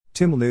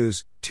TML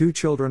News: 2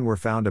 children were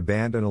found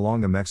abandoned along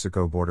the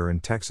Mexico border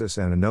in Texas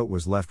and a note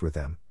was left with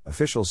them,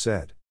 officials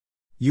said.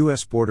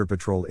 U.S. Border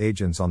Patrol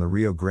agents on the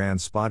Rio Grande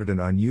spotted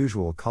an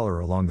unusual color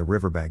along the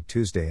riverbank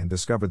Tuesday and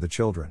discovered the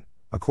children,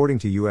 according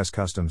to U.S.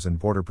 Customs and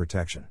Border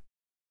Protection.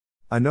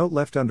 A note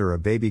left under a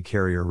baby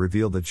carrier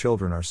revealed the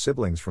children are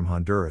siblings from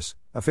Honduras,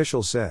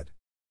 officials said.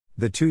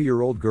 The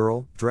 2-year-old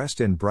girl, dressed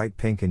in bright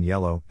pink and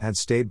yellow, had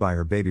stayed by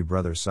her baby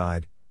brother's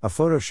side, a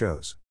photo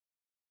shows.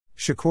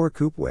 Shakur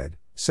Kupwed,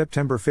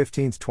 September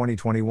 15,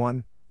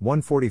 2021,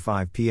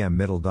 1:45 p.m.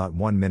 Middle.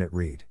 1 minute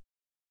read.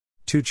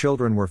 2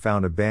 children were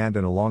found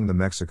abandoned along the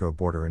Mexico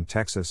border in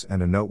Texas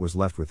and a note was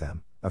left with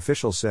them,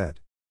 officials said.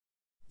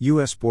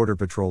 U.S. Border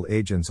Patrol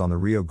agents on the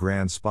Rio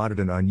Grande spotted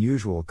an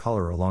unusual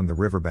color along the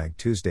riverbank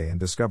Tuesday and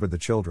discovered the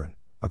children,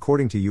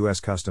 according to U.S.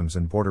 Customs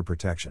and Border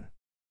Protection.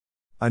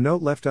 A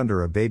note left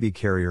under a baby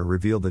carrier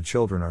revealed the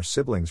children are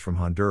siblings from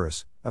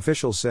Honduras,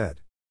 officials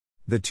said.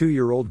 The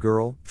 2-year-old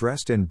girl,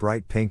 dressed in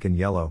bright pink and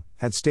yellow,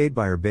 had stayed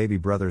by her baby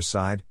brother's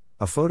side,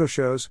 a photo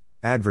shows.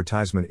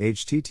 Advertisement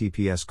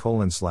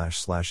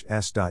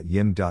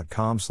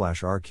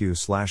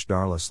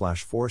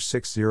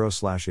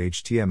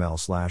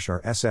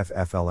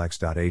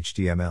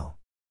https://s.yim.com/rq/darla/460/html/rsfflx.html.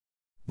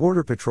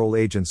 Border Patrol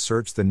agents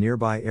searched the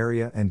nearby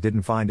area and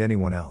didn't find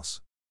anyone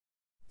else.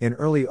 In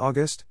early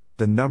August,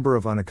 the number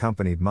of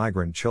unaccompanied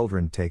migrant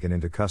children taken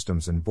into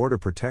Customs and Border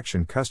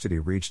Protection custody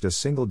reached a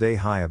single-day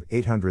high of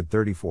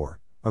 834,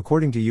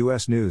 according to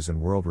U.S. News and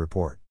World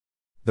Report.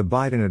 The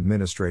Biden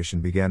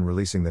administration began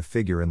releasing the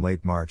figure in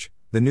late March,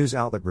 the news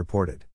outlet reported.